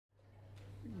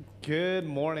Good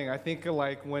morning. I think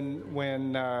like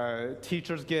when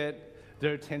teachers get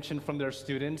their attention from their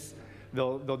students,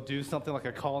 they'll do something like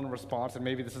a call and response, and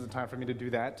maybe this is the time for me to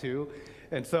do that too.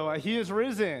 And so he is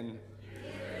risen.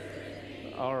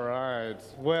 All right.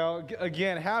 Well,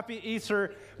 again, happy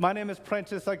Easter. My name is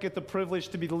Prentice. I get the privilege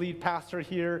to be the lead pastor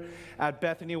here at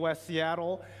Bethany, West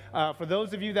Seattle. For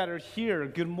those of you that are here,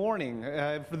 good morning.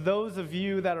 For those of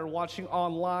you that are watching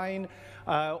online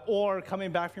or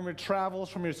coming back from your travels,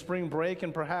 from your spring break,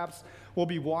 and perhaps will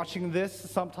be watching this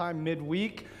sometime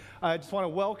midweek, I just want to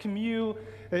welcome you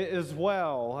as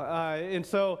well. And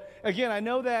so, again, I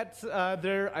know that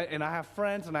and I have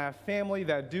friends and I have family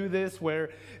that do this where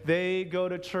they go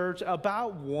to church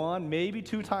about one, maybe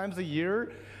two times a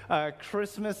year.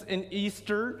 Christmas and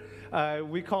Easter,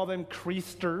 we call them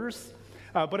Creasters.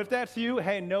 But if that's you,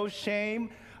 hey, no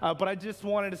shame. But I just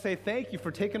wanted to say thank you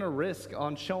for taking a risk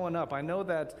on showing up. I know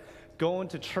that going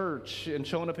to church and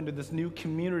showing up into this new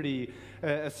community,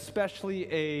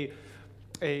 especially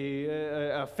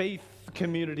a faith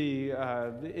community,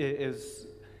 is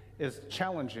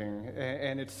challenging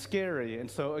and it's scary.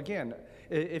 And so again,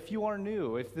 if you are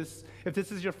new, if this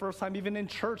is your first time even in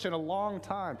church in a long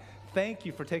time, thank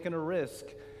you for taking a risk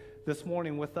this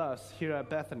morning with us here at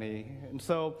Bethany. And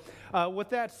so with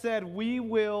that said, we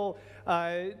will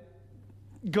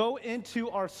go into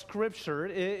our scripture.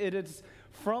 It is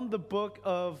from the book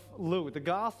of Luke, the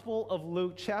Gospel of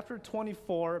Luke, chapter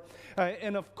 24.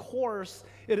 And of course,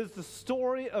 it is the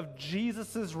story of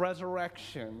Jesus'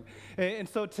 resurrection. And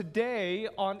so today,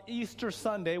 on Easter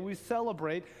Sunday, we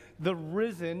celebrate the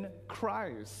risen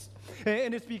Christ.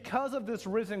 And it's because of this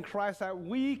risen Christ that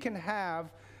we can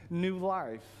have new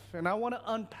life. And I want to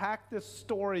unpack this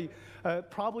story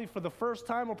probably for the first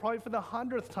time or probably for the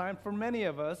 100th time for many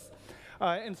of us.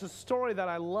 And it's a story that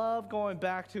I love going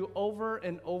back to over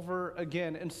and over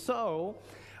again. And so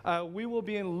we will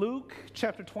be in Luke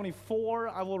chapter 24.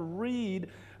 I will read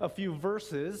a few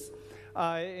verses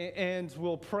and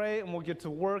we'll pray and we'll get to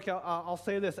work. I'll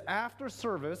say this, after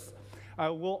service,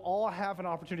 we'll all have an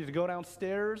opportunity to go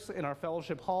downstairs in our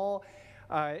fellowship hall,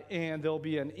 and there'll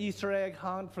be an Easter egg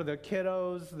hunt for the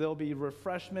kiddos. There'll be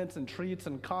refreshments and treats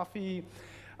and coffee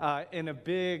in a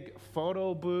big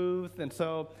photo booth. And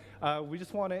so we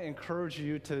just want to encourage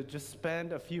you to just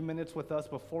spend a few minutes with us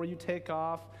before you take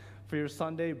off for your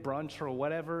Sunday brunch or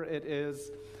whatever it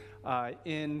is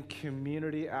in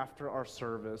community after our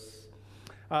service.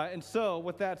 And so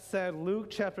with that said, Luke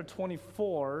chapter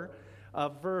 24,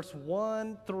 verse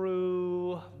 1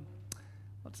 through,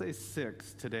 let's say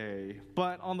 6 today.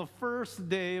 But on the first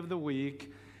day of the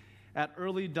week, at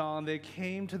early dawn, they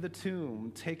came to the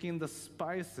tomb, taking the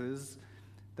spices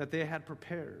that they had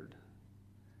prepared.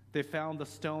 They found the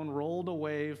stone rolled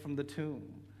away from the tomb.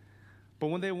 But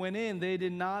when they went in, they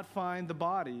did not find the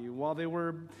body. While they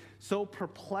were so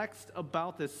perplexed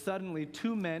about this, suddenly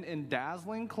 2 men in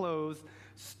dazzling clothes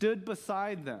stood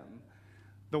beside them.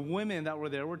 The women that were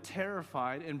there were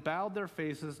terrified and bowed their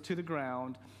faces to the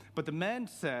ground. But the men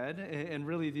said, and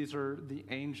really these are the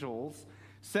angels,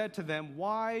 said to them,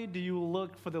 "Why do you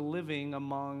look for the living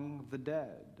among the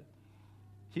dead?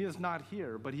 He is not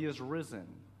here, but he is risen.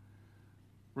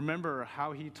 Remember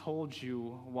how he told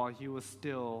you while he was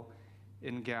still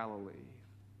in Galilee."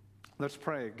 Let's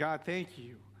pray. God, thank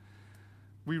you.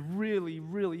 We really,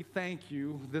 really thank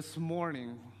you this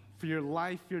morning for your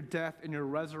life, your death, and your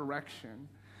resurrection.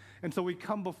 And so we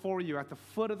come before you at the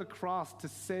foot of the cross to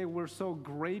say we're so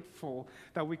grateful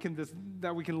that we can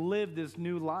live this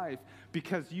new life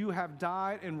because you have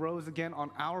died and rose again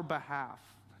on our behalf.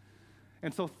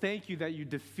 And so thank you that you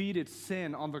defeated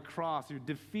sin on the cross. You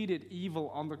defeated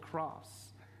evil on the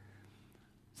cross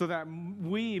so that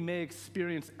we may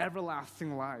experience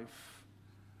everlasting life.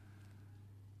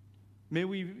 May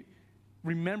we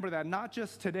remember that not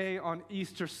just today on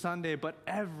Easter Sunday, but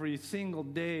every single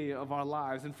day of our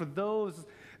lives. And for those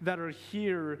that are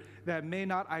here that may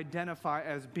not identify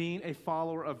as being a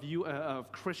follower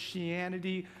of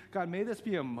Christianity, God, may this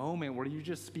be a moment where you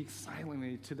just speak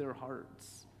silently to their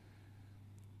hearts.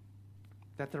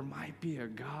 That there might be a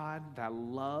God that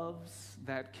loves,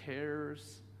 that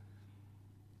cares,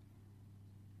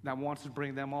 that wants to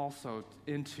bring them also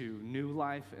into new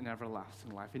life and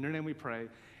everlasting life. In your name we pray,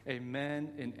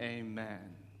 amen and amen.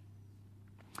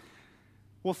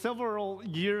 Well, several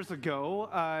years ago,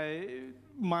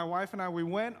 my wife and I, we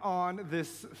went on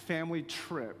this family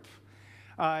trip.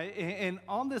 And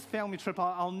on this family trip,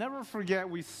 I'll never forget,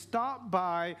 we stopped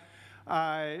by,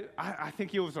 I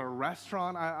think it was a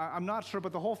restaurant. I'm not sure,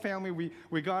 but the whole family,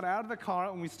 we got out of the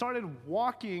car and we started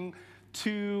walking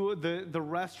to the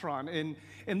restaurant.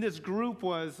 And this group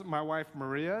was my wife,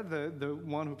 Maria, the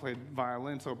one who played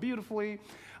violin so beautifully,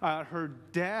 her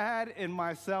dad and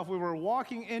myself. We were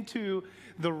walking into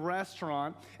the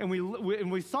restaurant, and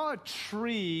we saw a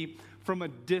tree from a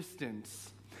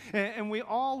distance. And we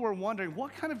all were wondering,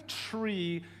 what kind of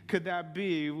tree could that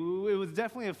be? It was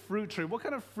definitely a fruit tree. What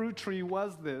kind of fruit tree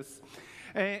was this?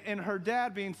 And her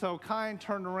dad, being so kind,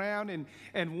 turned around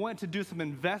and went to do some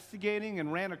investigating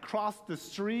and ran across the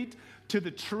street to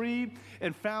the tree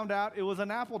and found out it was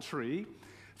an apple tree.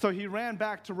 So he ran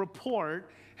back to report,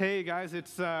 hey, guys,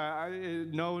 it's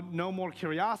no more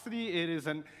curiosity. It is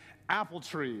an apple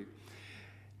tree.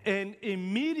 And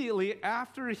immediately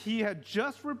after he had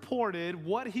just reported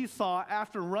what he saw,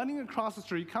 after running across the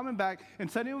street, coming back and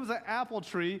said it was an apple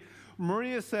tree,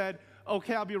 Maria said,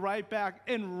 okay, I'll be right back,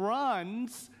 and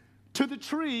runs to the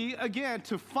tree again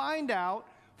to find out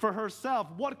for herself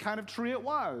what kind of tree it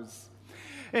was.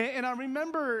 And I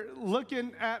remember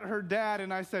looking at her dad,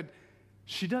 and I said,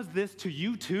 she does this to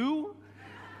you too?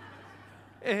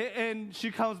 And she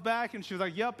comes back, and she was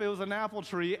like, yep, it was an apple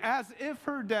tree, as if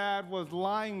her dad was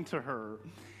lying to her.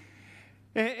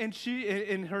 And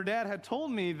her dad had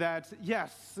told me that,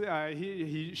 yes,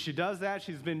 she does that.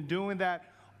 She's been doing that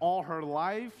all her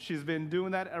life. She's been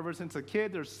doing that ever since a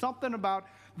kid. There's something about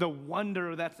the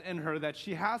wonder that's in her that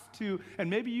she has to, and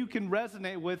maybe you can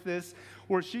resonate with this,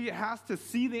 where she has to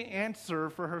see the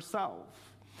answer for herself,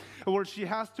 where she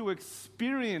has to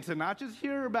experience it, not just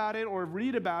hear about it or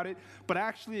read about it, but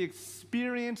actually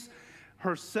experience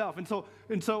herself.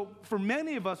 And so for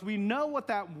many of us, we know what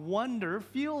that wonder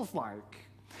feels like.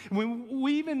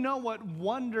 We even know what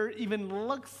wonder even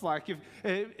looks like.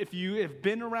 If you have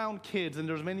been around kids, and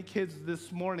there's many kids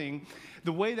this morning,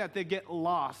 the way that they get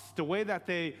lost, the way that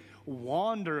they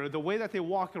wander, the way that they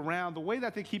walk around, the way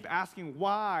that they keep asking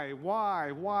why,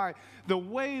 the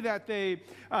way that they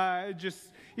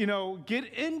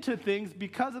get into things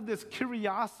because of this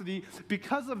curiosity,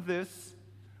 because of this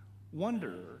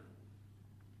wonder.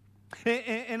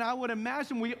 And I would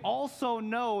imagine we also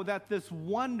know that this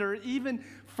wonder, even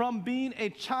from being a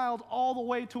child all the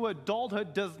way to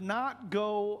adulthood, does not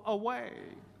go away.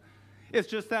 It's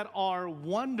just that our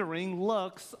wondering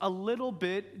looks a little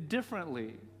bit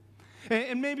differently.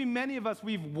 And maybe many of us,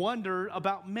 we've wondered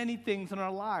about many things in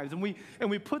our lives. And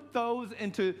we put those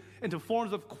into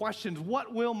forms of questions.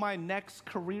 What will my next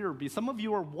career be? Some of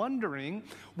you are wondering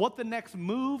what the next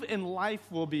move in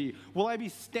life will be. Will I be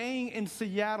staying in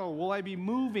Seattle? Will I be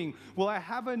moving? Will I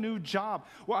have a new job?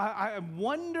 Well, I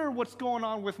wonder what's going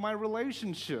on with my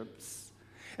relationships.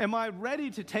 Am I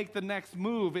ready to take the next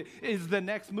move? Is the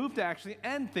next move to actually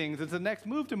end things? Is the next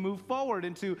move to move forward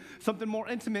into something more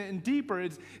intimate and deeper?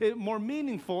 Is it more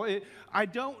meaningful? I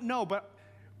don't know, but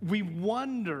we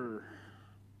wonder.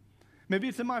 Maybe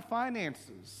it's in my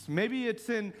finances. Maybe it's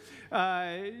in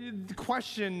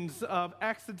questions of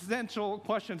existential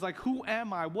questions like, who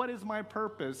am I? What is my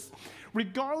purpose?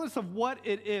 Regardless of what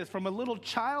it is, from a little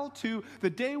child to the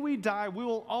day we die, we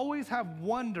will always have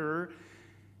wonder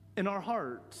in our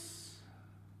hearts.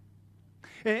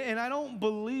 And I don't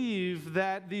believe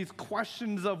that these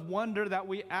questions of wonder that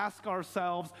we ask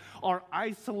ourselves are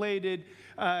isolated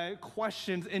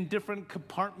questions in different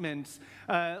compartments,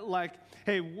 like,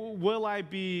 hey, will I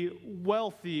be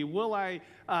wealthy? Will I,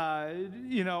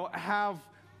 have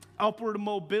upward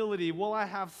mobility? Will I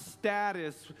have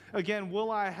status? Again, will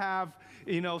I have,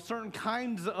 certain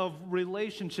kinds of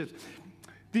relationships?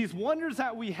 These wonders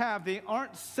that we have, they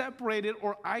aren't separated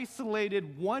or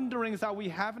isolated wonderings that we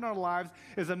have in our lives.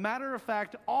 As a matter of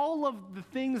fact, all of the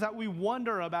things that we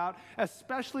wonder about,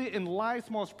 especially in life's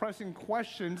most pressing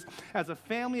questions, as a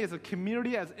family, as a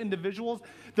community, as individuals,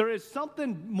 there is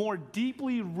something more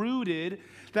deeply rooted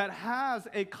that has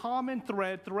a common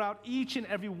thread throughout each and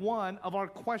every one of our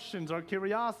questions, our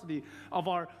curiosity, of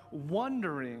our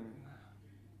wondering.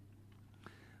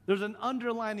 There's an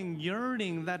underlying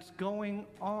yearning that's going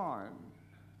on.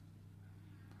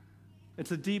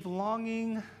 It's a deep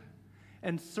longing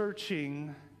and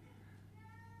searching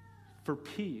for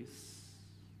peace.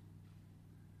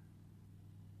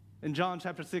 In John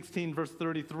chapter 16, verse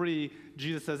 33,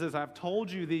 Jesus says this, I've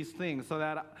told you these things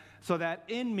so that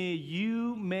in me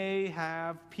you may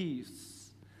have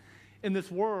peace. In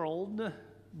this world,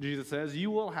 Jesus says, you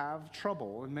will have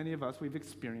trouble. And many of us, we've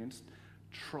experienced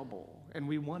trouble, and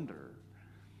we wonder.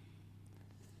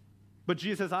 But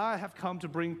Jesus says, I have come to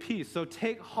bring peace. So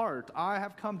take heart. I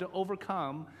have come to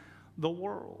overcome the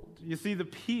world. You see, the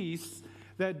peace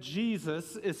that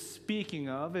Jesus is speaking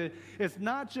of, it's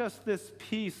not just this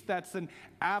peace that's an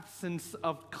absence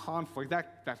of conflict.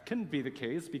 That couldn't be the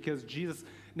case because Jesus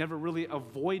never really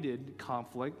avoided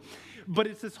conflict. But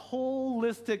it's this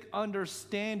holistic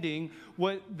understanding,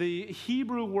 what the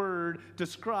Hebrew word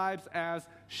describes as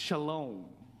shalom.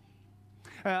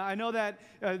 I know that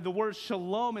the word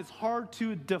shalom is hard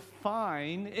to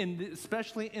define,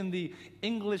 especially in the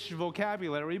English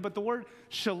vocabulary, but the word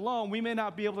shalom, we may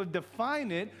not be able to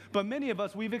define it, but many of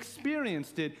us, we've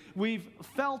experienced it. We've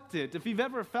felt it. If you've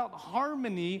ever felt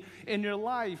harmony in your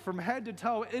life from head to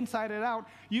toe, inside and out,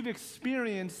 you've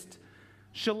experienced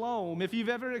shalom. If you've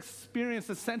ever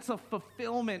experienced a sense of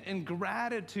fulfillment and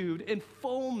gratitude and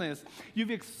fullness,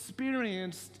 you've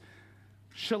experienced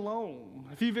shalom.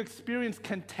 If you've experienced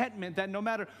contentment that no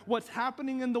matter what's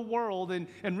happening in the world, and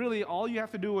really all you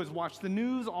have to do is watch the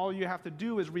news, all you have to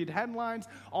do is read headlines,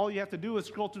 all you have to do is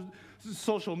scroll through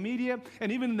social media,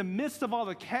 and even in the midst of all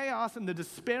the chaos and the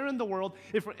despair in the world,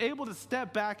 if we're able to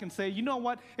step back and say, you know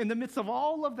what, in the midst of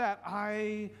all of that,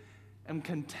 I am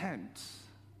content,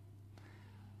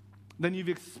 then you've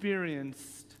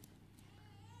experienced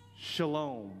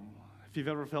shalom. If you've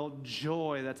ever felt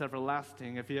joy that's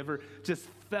everlasting, if you ever just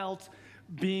felt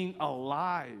being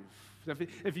alive,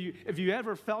 if you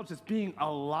ever felt just being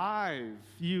alive,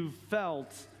 you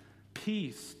felt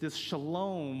peace, this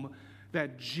shalom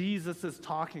that Jesus is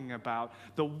talking about,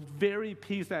 the very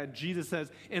peace that Jesus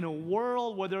says, in a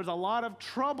world where there's a lot of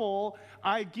trouble,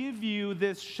 I give you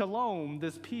this shalom,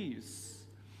 this peace.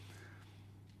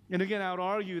 And again, I would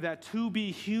argue that to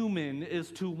be human is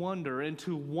to wonder, and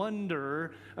to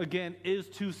wonder, again, is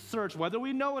to search, whether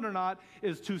we know it or not,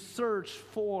 is to search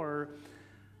for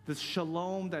this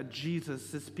shalom that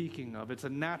Jesus is speaking of. It's a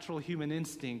natural human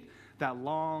instinct that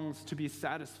longs to be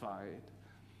satisfied.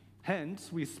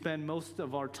 Hence, we spend most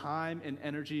of our time and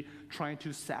energy trying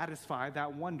to satisfy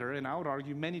that wonder, and I would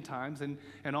argue many times in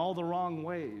all the wrong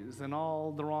ways, in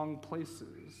all the wrong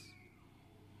places.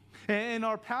 In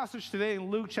our passage today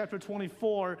in Luke chapter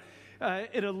 24,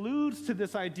 it alludes to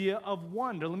this idea of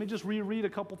wonder. Let me just reread a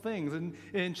couple things.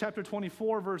 In chapter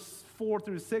 24, verse 4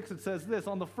 through 6, it says this: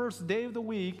 on the first day of the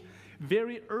week,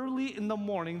 very early in the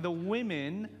morning, the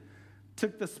women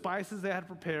took the spices they had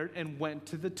prepared and went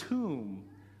to the tomb.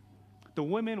 The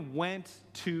women went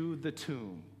to the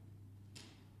tomb.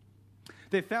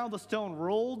 They found the stone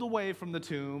rolled away from the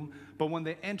tomb, but when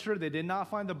they entered, they did not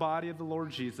find the body of the Lord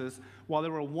Jesus. While they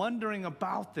were wondering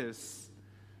about this,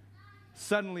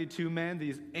 suddenly two men,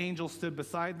 these angels, stood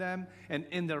beside them, and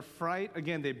in their fright,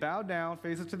 again, they bowed down,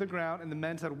 faces to the ground, and the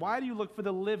men said, "Why do you look for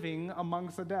the living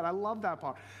amongst the dead?" I love that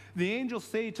part. The angels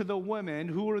say to the women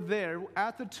who were there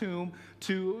at the tomb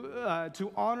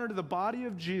to honor the body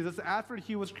of Jesus after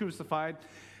he was crucified,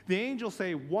 the angels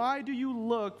say, "Why do you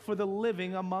look for the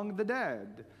living among the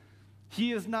dead?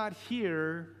 He is not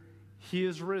here, he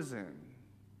is risen."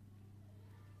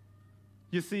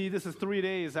 You see, this is 3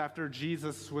 days after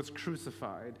Jesus was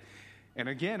crucified. And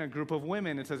again, a group of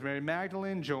women, it says Mary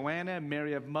Magdalene, Joanna,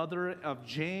 Mary, mother of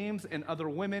James, and other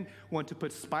women went to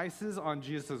put spices on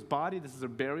Jesus' body. This is a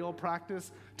burial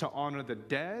practice to honor the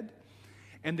dead.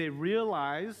 And they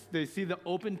see the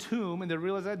open tomb, and they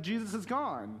realize that Jesus is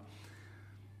gone.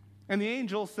 And the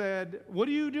angel said, "What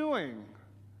are you doing?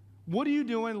 What are you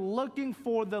doing looking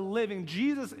for the living?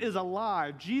 Jesus is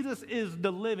alive. Jesus is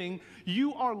the living.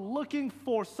 You are looking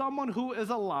for someone who is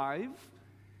alive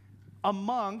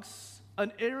amongst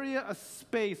an area, a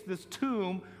space, this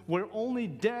tomb where only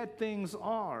dead things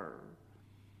are.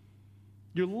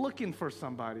 You're looking for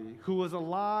somebody who is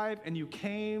alive, and you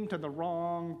came to the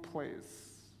wrong place."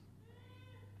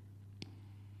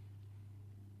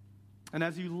 And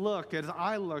as you look, as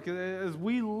I look, as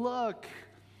we look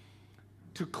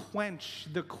to quench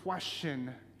the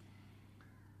question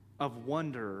of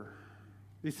wonder,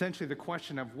 essentially the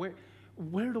question of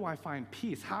where do I find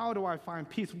peace? How do I find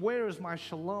peace? Where is my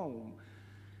shalom?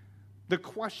 The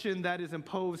question that is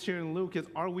imposed here in Luke is,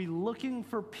 are we looking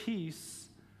for peace,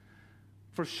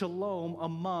 for shalom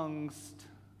amongst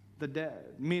the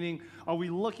dead? Meaning, are we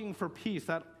looking for peace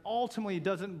that ultimately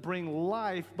doesn't bring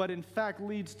life, but in fact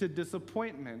leads to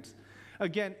disappointment?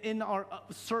 Again, in our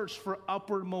search for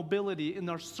upward mobility, in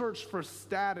our search for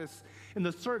status, in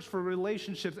the search for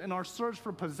relationships, in our search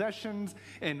for possessions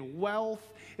and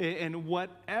wealth and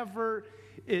whatever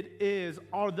it is,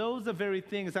 are those the very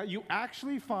things that you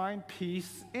actually find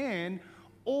peace in?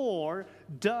 Or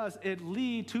does it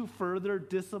lead to further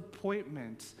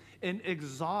disappointment and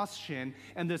exhaustion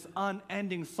and this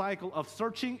unending cycle of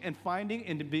searching and finding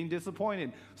and being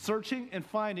disappointed, searching and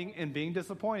finding and being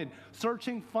disappointed,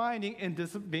 searching, finding, and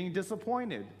being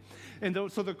disappointed.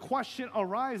 And so the question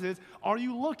arises, are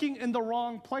you looking in the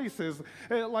wrong places?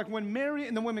 Like when Mary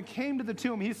and the women came to the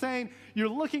tomb, he's saying, you're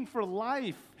looking for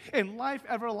life and life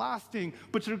everlasting,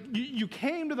 but you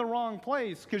came to the wrong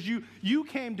place because you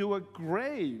came to a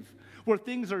grave where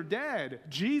things are dead.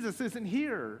 Jesus isn't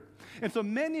here. And so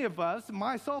many of us,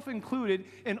 myself included,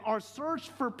 in our search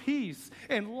for peace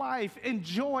and life and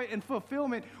joy and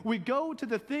fulfillment, we go to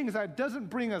the things that doesn't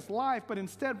bring us life, but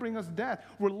instead bring us death.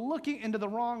 We're looking into the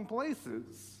wrong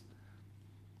places.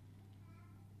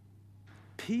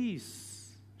 Peace,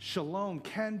 shalom,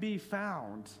 can be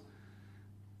found,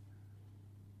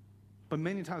 but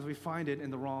many times we find it in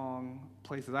the wrong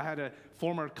places. I had a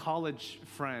former college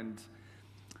friend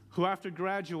who, after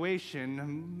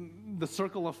graduation, the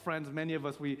circle of friends, many of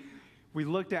us, we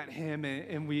looked at him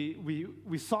and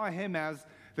we saw him as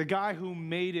the guy who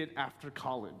made it after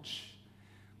college,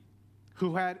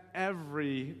 who had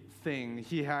everything.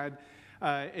 He had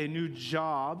a new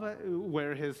job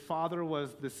where his father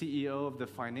was the CEO of the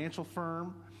financial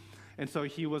firm, and so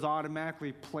he was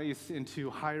automatically placed into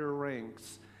higher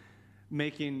ranks,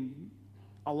 making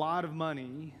a lot of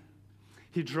money.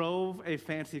 He drove a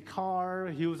fancy car.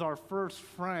 He was our first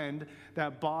friend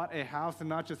that bought a house, and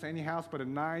not just any house, but a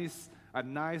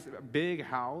nice big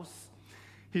house.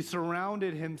 He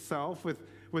surrounded himself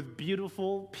with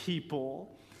beautiful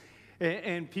people.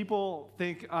 And people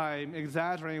think I'm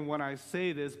exaggerating when I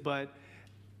say this, but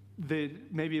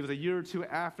maybe it was a year or two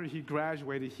after he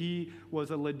graduated, he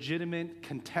was a legitimate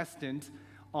contestant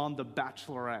on The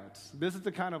Bachelorette. This is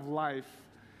the kind of life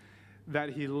that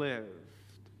he lived.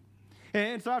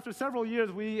 And so after several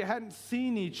years, we hadn't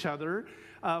seen each other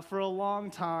for a long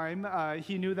time.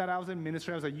 He knew that I was in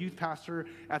ministry. I was a youth pastor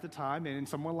at the time, and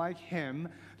someone like him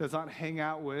does not hang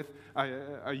out with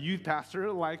a youth pastor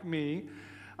like me.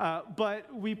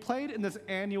 But we played in this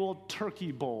annual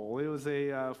Turkey Bowl. It was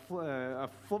a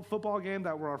football game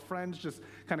that where our friends just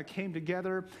kind of came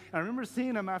together. And I remember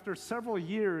seeing him after several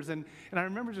years, and I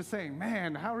remember just saying,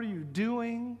 man, how are you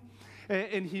doing?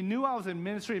 And he knew I was in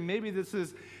ministry, and maybe this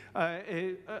is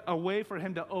a way for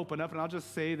him to open up. And I'll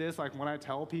just say this, like when I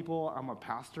tell people I'm a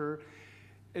pastor,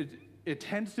 it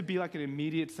tends to be like an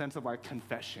immediate sense of like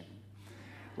confession.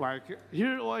 Like,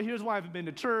 here's why I haven't been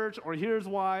to church, or here's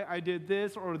why I did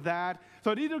this or that.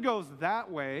 So it either goes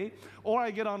that way, or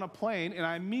I get on a plane and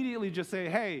I immediately just say,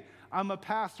 hey, I'm a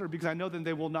pastor, because I know then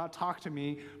they will not talk to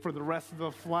me for the rest of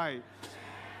the flight.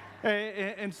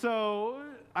 And so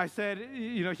I said,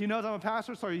 he knows I'm a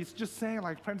pastor, so he's just saying,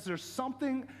 like, friends, there's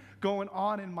something going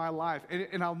on in my life.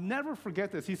 And I'll never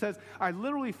forget this. He says, I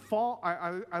literally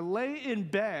I lay in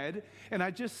bed, and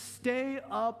I just stay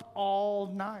up all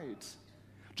night,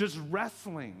 just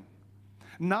wrestling,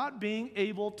 not being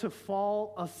able to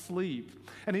fall asleep.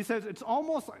 And he says, it's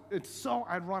so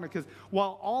ironic, because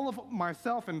while all of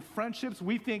myself and friendships,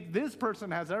 we think this person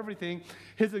has everything,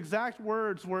 his exact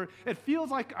words were, it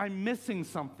feels like I'm missing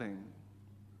something.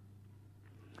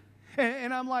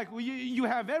 And I'm like, well, you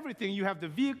have everything. You have the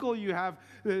vehicle, you have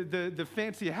the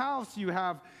fancy house, you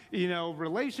have,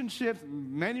 relationships,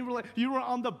 you were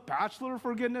on The Bachelor,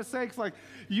 for goodness sakes. Like,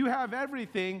 you have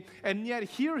everything, and yet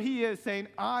here he is saying,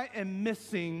 I am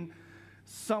missing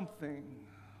something.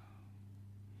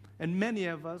 And many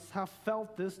of us have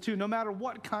felt this too, no matter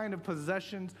what kind of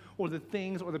possessions or the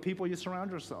things or the people you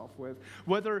surround yourself with.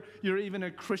 Whether you're even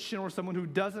a Christian or someone who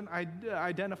doesn't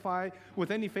identify with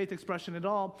any faith expression at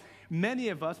all, many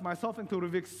of us, myself included,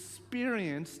 have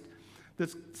experienced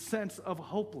this sense of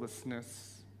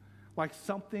hopelessness, like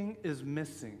something is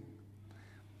missing.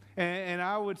 And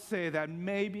I would say that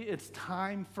maybe it's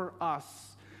time for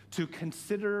us to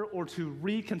consider or to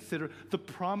reconsider the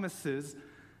promises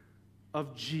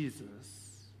of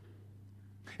Jesus.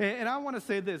 And I want to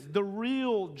say this, the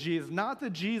real Jesus, not the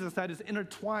Jesus that is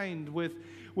intertwined with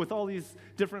all these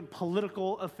different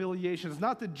political affiliations,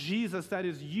 not the Jesus that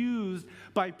is used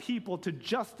by people to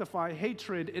justify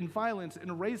hatred and violence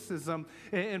and racism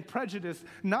and prejudice,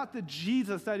 not the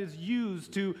Jesus that is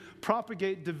used to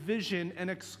propagate division and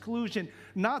exclusion,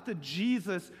 not the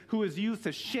Jesus who is used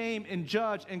to shame and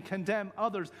judge and condemn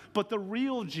others, but the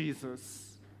real Jesus.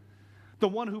 The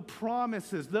one who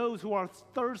promises those who are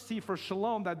thirsty for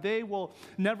shalom that they will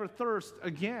never thirst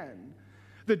again.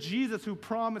 The Jesus who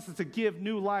promises to give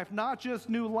new life, not just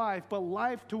new life, but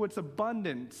life to its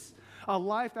abundance. A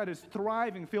life that is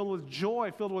thriving, filled with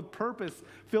joy, filled with purpose,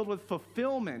 filled with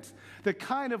fulfillment. The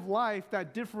kind of life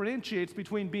that differentiates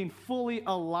between being fully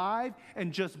alive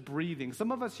and just breathing.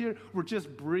 Some of us here, we're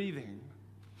just breathing.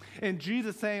 And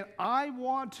Jesus saying, I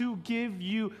want to give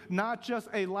you not just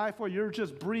a life where you're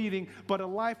just breathing, but a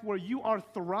life where you are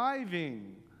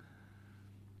thriving.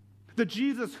 The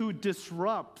Jesus who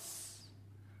disrupts.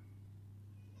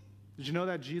 Did you know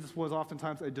that Jesus was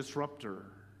oftentimes a disruptor?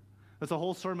 That's a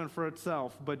whole sermon for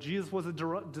itself. But Jesus was a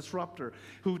disruptor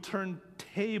who turned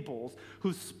tables,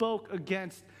 who spoke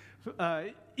against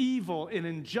evil and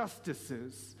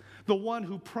injustices. The one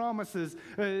who promises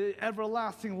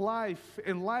everlasting life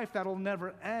and life that will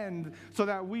never end, so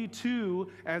that we too,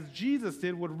 as Jesus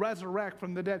did, would resurrect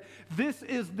from the dead. This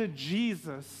is the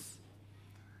Jesus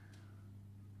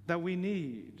that we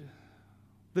need.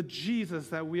 The Jesus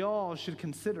that we all should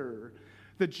consider.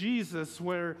 The Jesus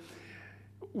where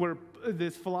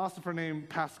this philosopher named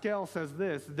Pascal says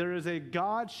this: there is a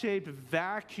God-shaped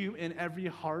vacuum in every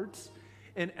heart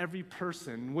and every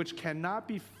person, which cannot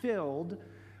be filled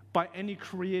by any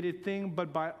created thing,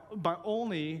 but by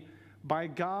only by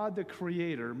God the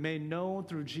Creator, made known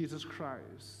through Jesus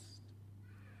Christ.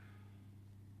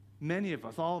 Many of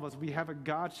us, all of us, we have a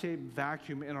God-shaped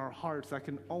vacuum in our hearts that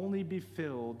can only be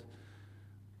filled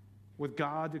with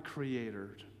God the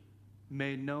Creator,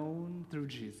 made known through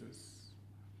Jesus.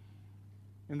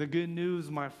 And the good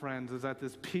news, my friends, is that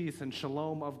this peace and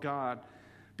shalom of God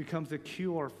becomes a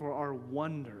cure for our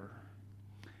wonder.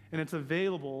 And it's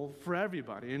available for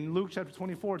everybody. In Luke chapter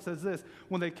 24, it says this: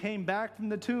 when they came back from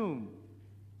the tomb,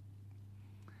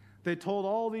 they told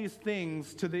all these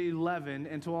things to the 11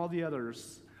 and to all the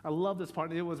others. I love this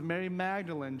part. It was Mary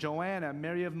Magdalene, Joanna,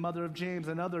 Mary of mother of James,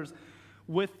 and others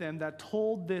with them that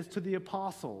told this to the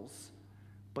apostles.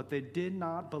 But they did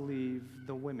not believe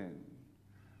the women,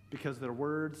 because their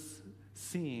words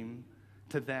seemed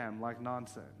to them like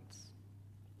nonsense.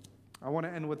 I want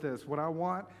to end with this. What I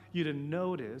want you to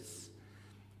notice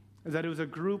is that it was a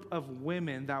group of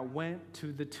women that went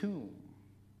to the tomb.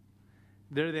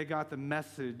 There they got the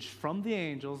message from the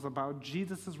angels about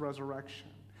Jesus' resurrection.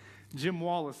 Jim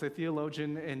Wallace, a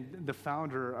theologian and the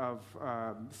founder of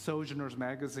Sojourners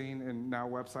magazine and now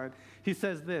website, he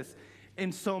says this: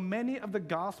 in so many of the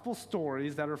gospel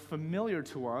stories that are familiar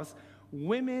to us,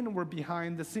 women were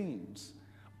behind the scenes,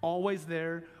 always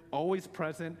there, always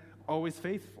present, always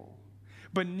faithful.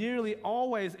 But nearly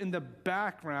always in the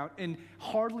background and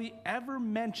hardly ever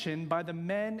mentioned by the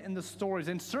men in the stories,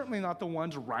 and certainly not the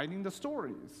ones writing the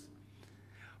stories.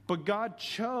 But God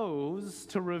chose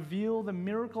to reveal the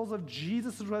miracles of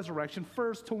Jesus' resurrection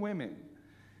first to women.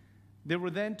 They were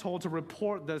then told to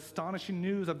report the astonishing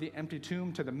news of the empty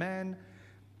tomb to the men.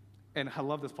 And I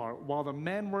love this part. While the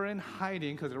men were in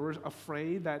hiding because they were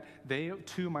afraid that they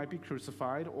too might be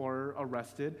crucified or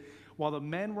arrested, while the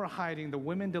men were hiding, the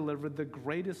women delivered the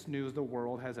greatest news the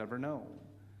world has ever known.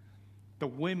 The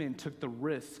women took the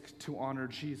risk to honor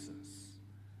Jesus.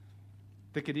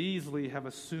 They could easily have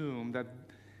assumed that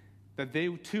they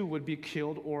too would be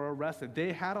killed or arrested.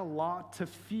 They had a lot to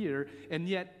fear, and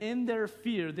yet in their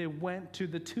fear, they went to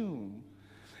the tomb.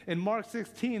 In Mark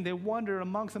 16, they wonder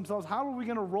amongst themselves, how are we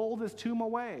going to roll this tomb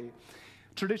away?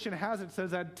 Tradition has it, says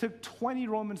that it took 20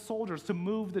 Roman soldiers to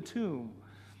move the tomb.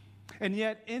 And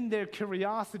yet, in their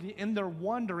curiosity, in their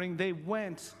wondering, they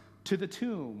went to the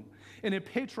tomb. In a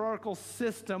patriarchal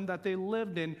system that they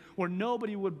lived in where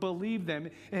nobody would believe them,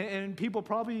 and people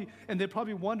probably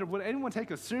wondered, would anyone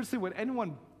take us seriously? Would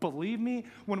anyone believe me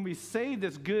when we say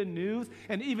this good news?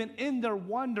 And even in their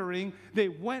wondering, they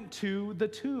went to the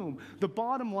tomb. The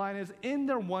bottom line is, in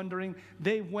their wondering,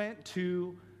 they went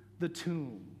to the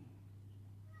tomb.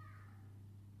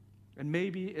 And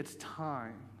maybe it's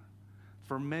time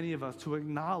for many of us to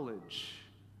acknowledge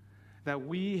that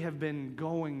we have been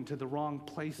going to the wrong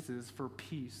places for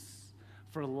peace,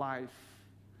 for life,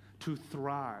 to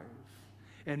thrive.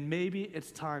 And maybe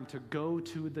it's time to go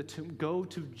to the tomb, go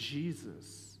to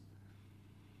Jesus.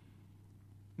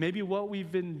 Maybe what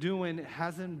we've been doing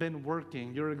hasn't been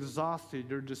working. You're exhausted,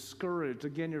 you're discouraged.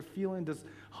 Again, you're feeling this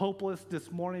hopeless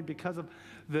this morning because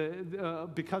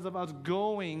of us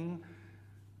going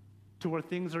to where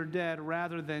things are dead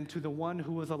rather than to the one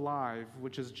who is alive,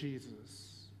 which is Jesus.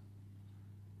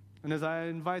 And as I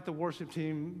invite the worship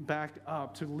team back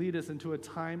up to lead us into a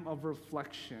time of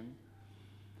reflection,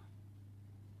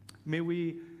 may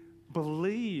we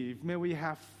believe, may we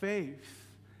have faith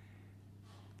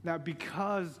that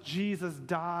because Jesus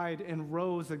died and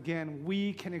rose again,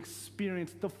 we can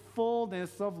experience the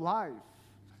fullness of life.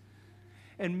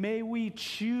 And may we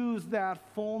choose that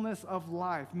fullness of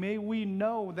life. May we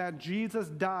know that Jesus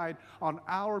died on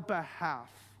our behalf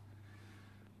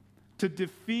to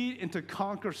defeat and to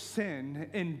conquer sin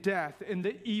and death and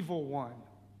the evil one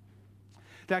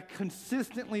that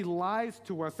consistently lies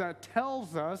to us, that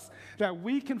tells us that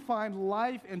we can find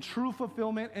life and true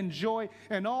fulfillment and joy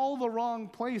in all the wrong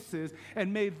places.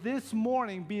 And may this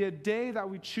morning be a day that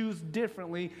we choose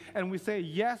differently, and we say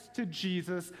yes to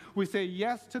Jesus, we say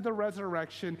yes to the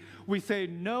resurrection, we say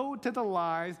no to the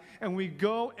lies, and we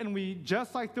go and we,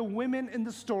 just like the women in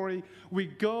the story, we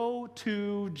go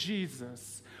to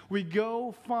Jesus. We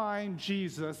go find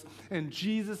Jesus, and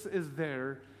Jesus is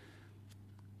there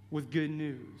with good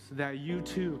news that you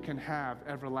too can have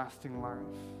everlasting life.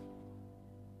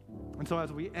 And so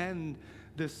as we end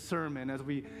this sermon, as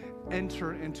we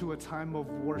enter into a time of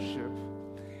worship,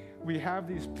 we have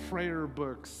these prayer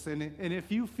books. And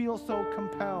if you feel so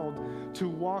compelled to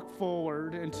walk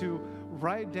forward and to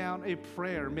write down a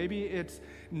prayer, maybe it's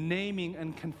naming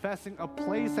and confessing a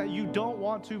place that you don't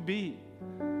want to be.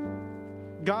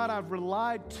 God, I've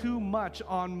relied too much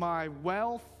on my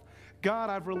wealth.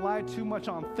 God, I've relied too much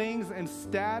on things and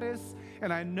status,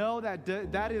 and I know that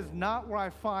that is not where I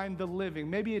find the living.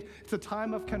 Maybe it's a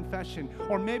time of confession,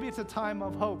 or maybe it's a time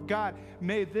of hope. God,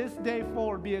 may this day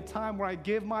forward be a time where I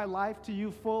give my life to you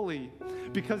fully.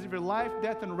 Because of your life,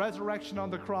 death, and resurrection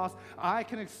on the cross, I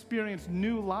can experience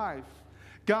new life.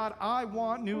 God, I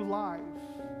want new life.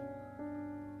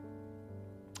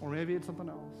 Or maybe it's something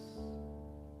else.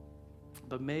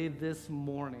 But may this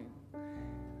morning,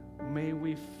 may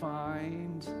we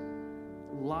find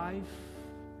life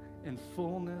and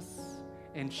fullness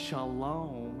and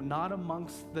shalom, not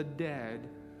amongst the dead,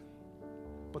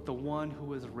 but the one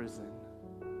who is risen,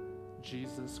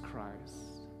 Jesus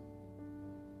Christ.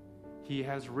 He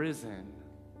has risen.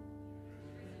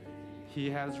 He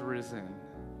has risen.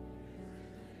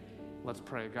 Let's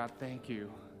pray. God, thank you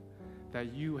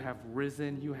that you have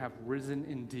risen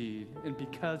indeed. And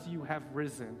because you have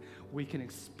risen, we can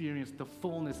experience the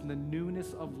fullness and the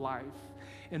newness of life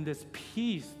and this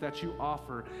peace that you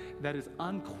offer that is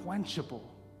unquenchable.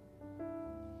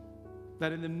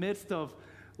 That in the midst of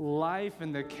life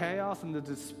and the chaos and the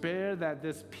despair, that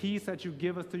this peace that you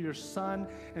give us through your Son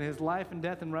and his life and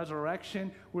death and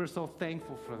resurrection, we're so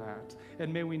thankful for that.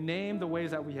 And may we name the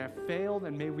ways that we have failed,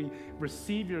 and may we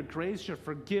receive your grace, your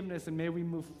forgiveness, and may we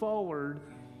move forward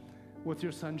with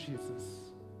your Son, Jesus.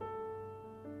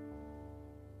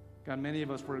 God, many of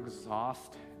us were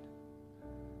exhausted.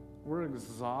 We're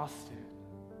exhausted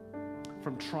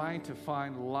from trying to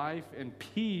find life and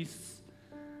peace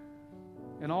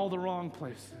in all the wrong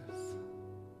places.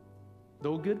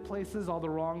 Though good places, all the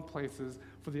wrong places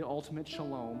for the ultimate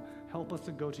shalom. Help us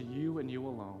to go to you and you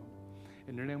alone.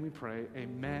 In your name we pray,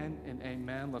 amen and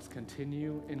amen. Let's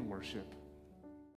continue in worship.